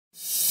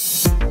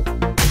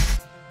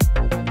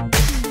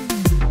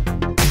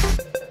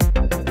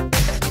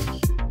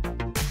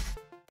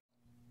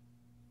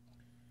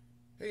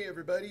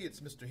everybody, it's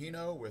Mr.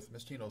 Hino with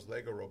Mr. Hino's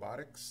LEGO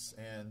Robotics,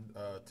 and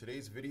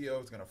today's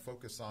video is going to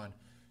focus on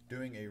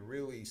doing a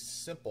really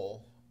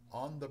simple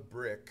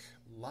on-the-brick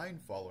line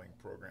following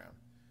program.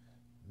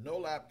 No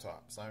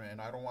laptops. I mean,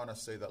 I don't want to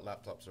say that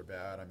laptops are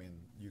bad. I mean,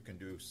 you can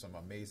do some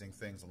amazing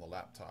things on the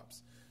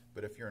laptops.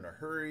 But if you're in a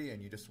hurry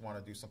and you just want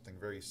to do something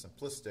very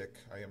simplistic,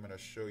 I am going to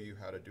show you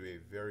how to do a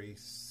very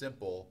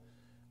simple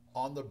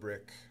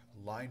on-the-brick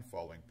line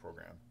following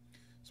program.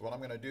 So what I'm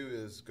going to do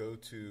is go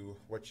to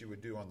what you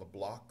would do on the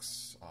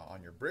blocks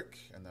on your brick,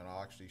 and then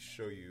I'll actually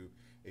show you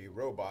a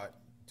robot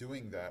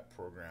doing that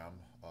program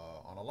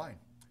on a line.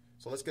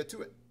 So let's get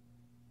to it.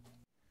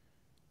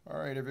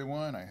 Alright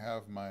everyone, I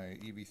have my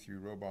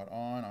EV3 robot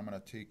on. I'm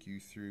going to take you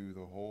through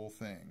the whole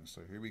thing.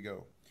 So here we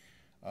go.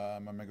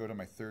 I'm going to go to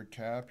my third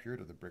tab here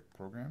to the brick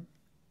program.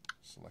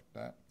 Select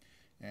that.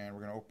 And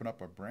we're going to open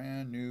up a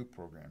brand new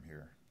program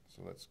here.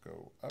 So let's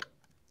go up.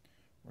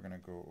 We're going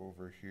to go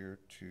over here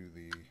to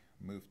the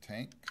move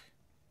tank.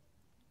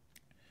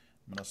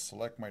 I'm going to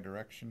select my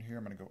direction here.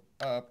 I'm going to go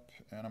up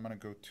and I'm going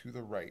to go to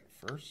the right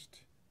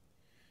first.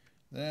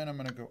 Then I'm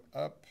going to go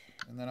up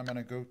and then I'm going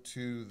to go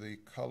to the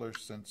color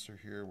sensor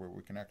here where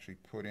we can actually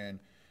put in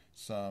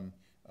some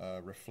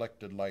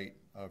reflected light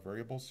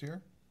variables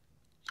here.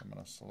 So I'm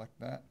going to select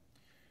that.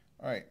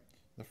 Alright,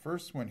 the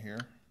first one here,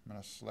 I'm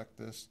going to select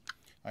this.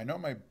 I know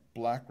my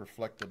black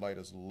reflected light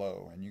is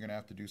low and you're going to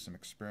have to do some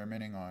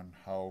experimenting on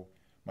how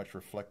much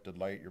reflected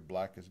light your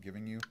black is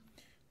giving you,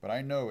 but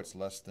I know it's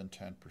less than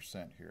 10%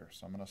 here,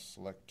 so I'm going to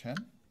select 10,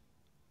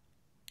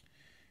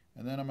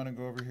 and then I'm going to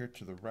go over here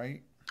to the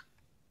right.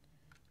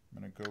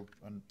 I'm going to go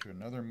to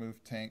another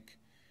move tank,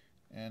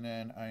 and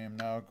then I am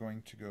now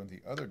going to go in the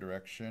other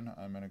direction.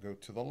 I'm going to go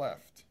to the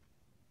left.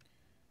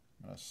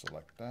 I'm going to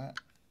select that,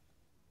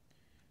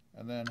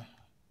 and then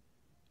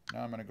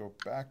now I'm going to go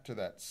back to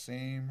that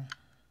same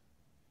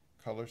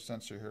color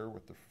sensor here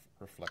with the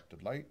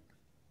reflected light.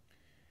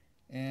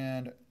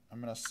 And I'm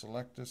going to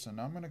select this and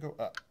I'm going to go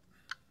up.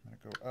 I'm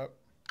going to go up.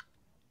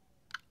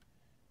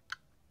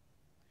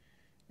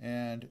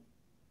 And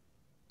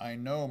I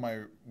know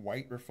my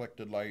white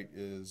reflected light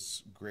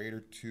is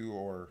greater to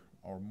or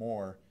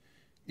more,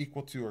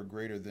 equal to or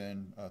greater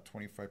than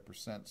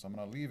 25%. So I'm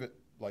going to leave it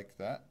like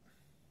that.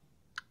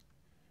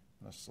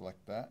 I'm going to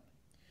select that.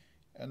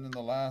 And then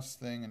the last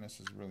thing, and this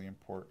is really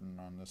important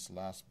on this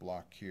last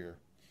block here,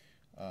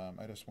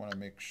 I just want to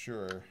make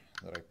sure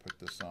that I put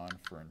this on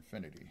for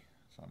infinity.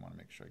 So I want to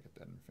make sure I get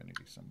that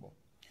infinity symbol.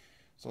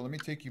 So let me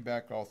take you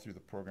back all through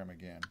the program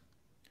again.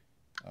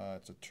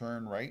 It's a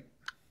turn right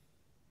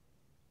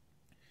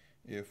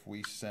if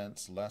we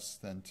sense less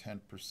than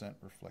 10%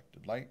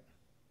 reflected light.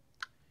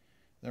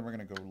 Then we're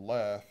going to go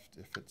left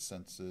if it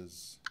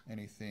senses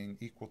anything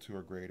equal to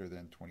or greater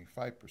than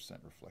 25%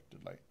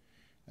 reflected light.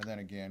 And then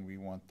again, we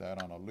want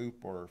that on a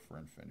loop or for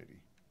infinity.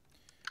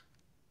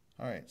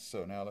 Alright,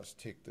 so now let's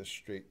take this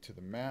straight to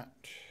the mat.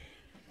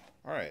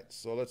 Alright,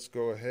 so let's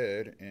go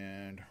ahead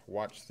and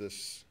watch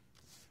this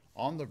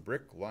on the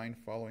brick line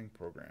following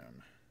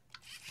program.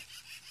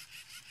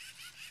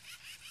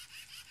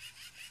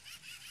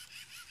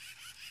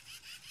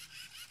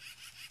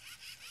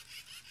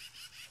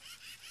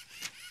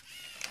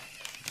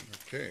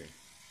 Okay,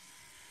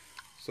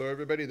 so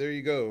everybody, there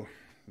you go.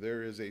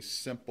 There is a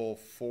simple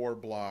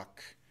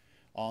 4-block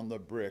on the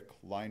brick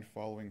line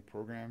following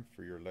program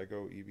for your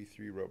LEGO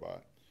EV3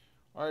 robot.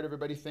 Alright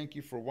everybody, thank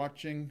you for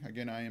watching.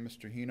 Again, I am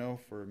Mr. Hino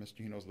for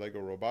Mr. Hino's LEGO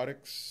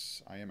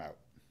Robotics. I am out.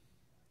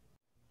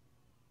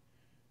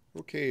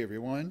 Okay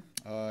everyone,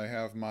 I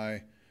have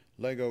my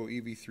LEGO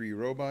EV3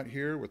 robot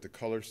here with the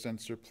color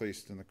sensor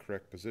placed in the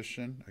correct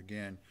position.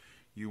 Again,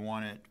 you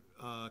want it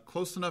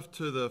close enough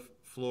to the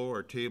floor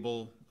or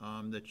table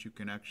that you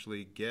can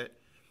actually get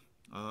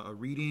a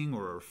reading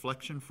or a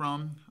reflection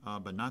from,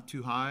 but not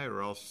too high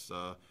or else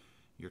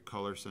your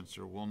color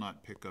sensor will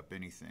not pick up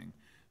anything.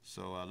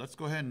 So let's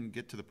go ahead and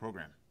get to the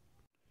program.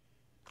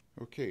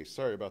 Okay,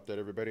 sorry about that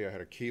everybody. I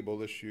had a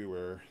cable issue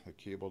where the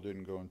cable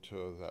didn't go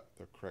into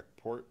the correct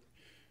port.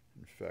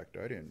 In fact,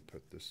 I didn't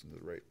put this in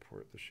the right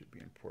port. This should be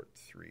in port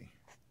 3.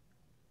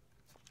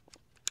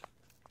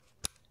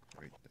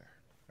 Right there.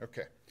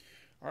 Okay.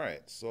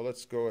 Alright, so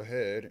let's go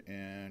ahead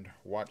and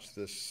watch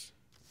this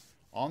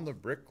on the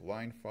brick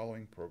line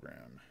following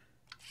program.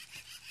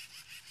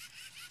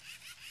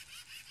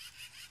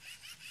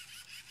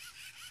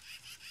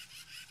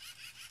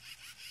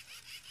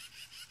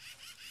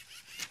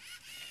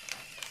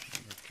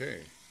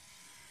 Okay,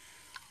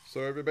 so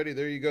everybody,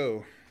 there you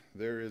go.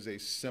 There is a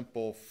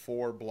simple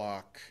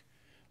 4-block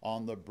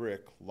on the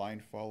brick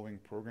line following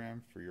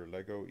program for your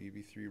LEGO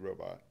EV3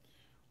 robot.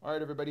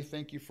 Alright everybody,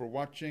 thank you for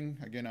watching.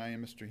 Again, I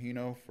am Mr.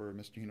 Hino for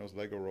Mr. Hino's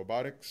LEGO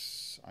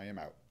Robotics. I am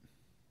out.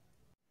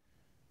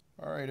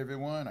 Alright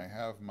everyone, I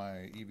have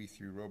my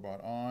EV3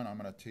 robot on. I'm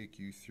going to take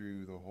you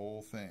through the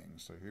whole thing.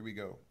 So here we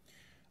go.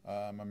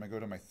 I'm going to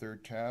go to my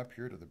third tab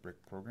here to the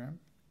brick program.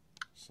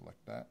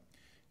 Select that.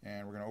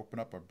 And we're going to open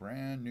up a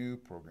brand new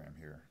program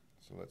here.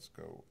 So let's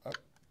go up.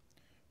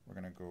 We're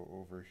going to go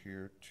over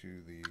here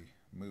to the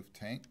move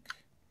tank.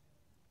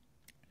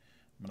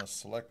 I'm going to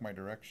select my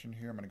direction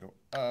here. I'm going to go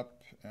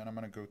up, and I'm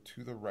going to go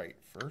to the right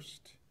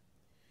first.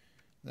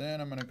 Then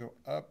I'm going to go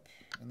up,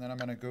 and then I'm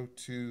going to go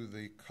to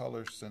the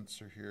color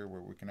sensor here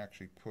where we can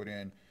actually put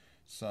in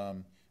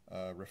some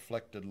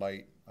reflected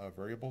light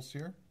variables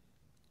here.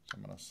 So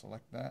I'm going to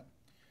select that.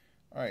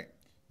 All right,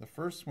 the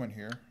first one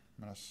here,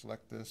 I'm going to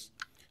select this.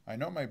 I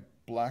know my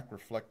black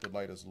reflected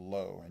light is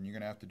low, and you're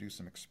going to have to do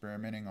some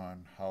experimenting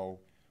on how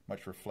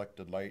much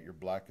reflected light your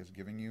black is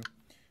giving you.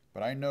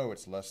 But I know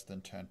it's less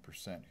than 10%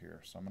 here,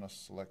 so I'm going to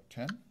select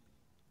 10.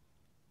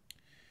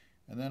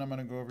 And then I'm going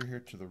to go over here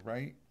to the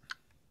right.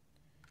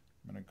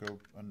 I'm going to go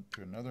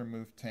to another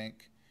move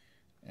tank,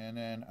 and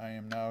then I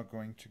am now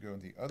going to go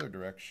in the other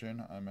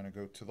direction. I'm going to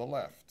go to the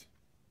left.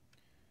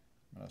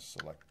 I'm going to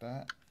select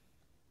that.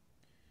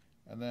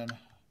 And then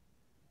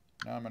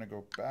now I'm going to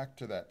go back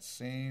to that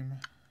same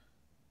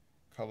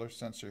color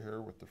sensor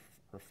here with the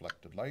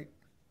reflected light.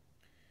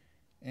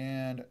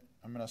 And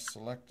I'm going to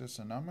select this,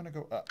 and I'm going to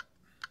go up.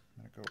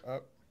 I'm going to go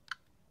up.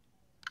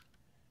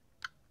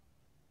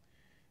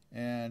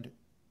 And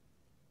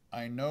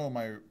I know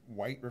my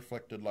white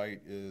reflected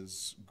light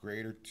is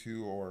greater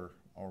to or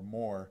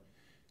more,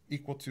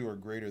 equal to or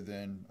greater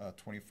than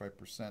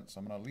 25%. So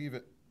I'm going to leave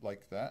it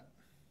like that.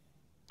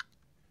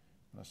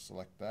 I'm going to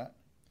select that.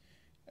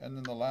 And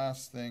then the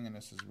last thing, and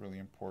this is really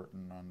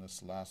important on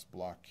this last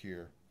block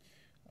here,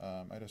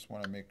 I just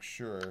want to make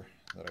sure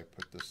that I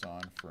put this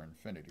on for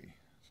infinity.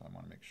 So I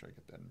want to make sure I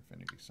get that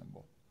infinity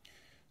symbol.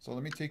 So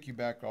let me take you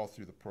back all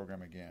through the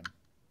program again.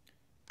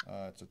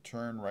 It's a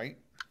turn right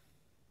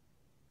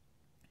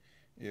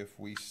if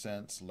we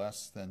sense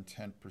less than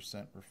 10%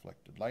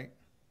 reflected light.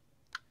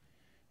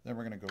 Then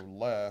we're going to go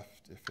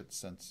left if it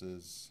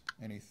senses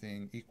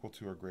anything equal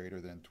to or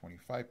greater than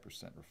 25%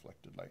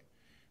 reflected light.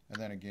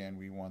 And then again,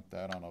 we want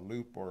that on a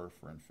loop or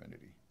for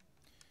infinity.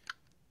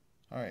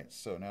 All right,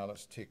 so now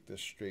let's take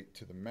this straight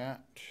to the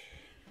mat.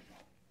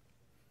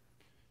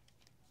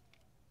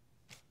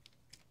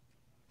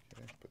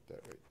 Okay, put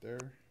that right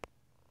there.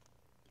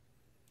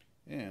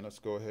 And let's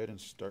go ahead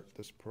and start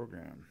this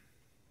program.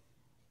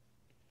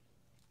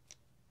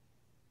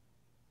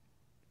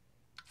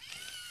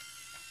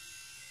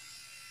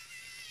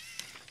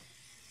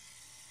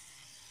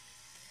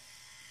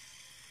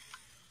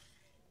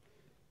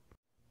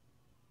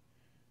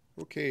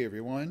 Okay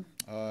everyone,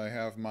 I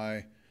have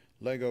my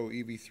LEGO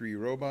EV3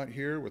 Robot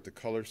here with the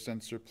color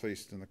sensor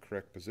placed in the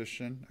correct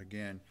position.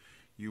 Again,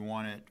 you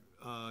want it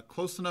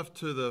close enough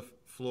to the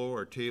floor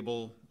or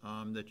table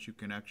that you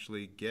can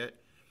actually get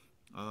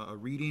a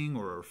reading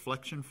or a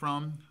reflection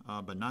from,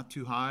 but not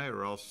too high,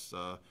 or else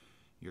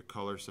your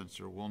color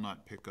sensor will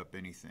not pick up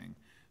anything.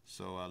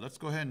 So let's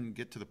go ahead and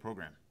get to the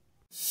program.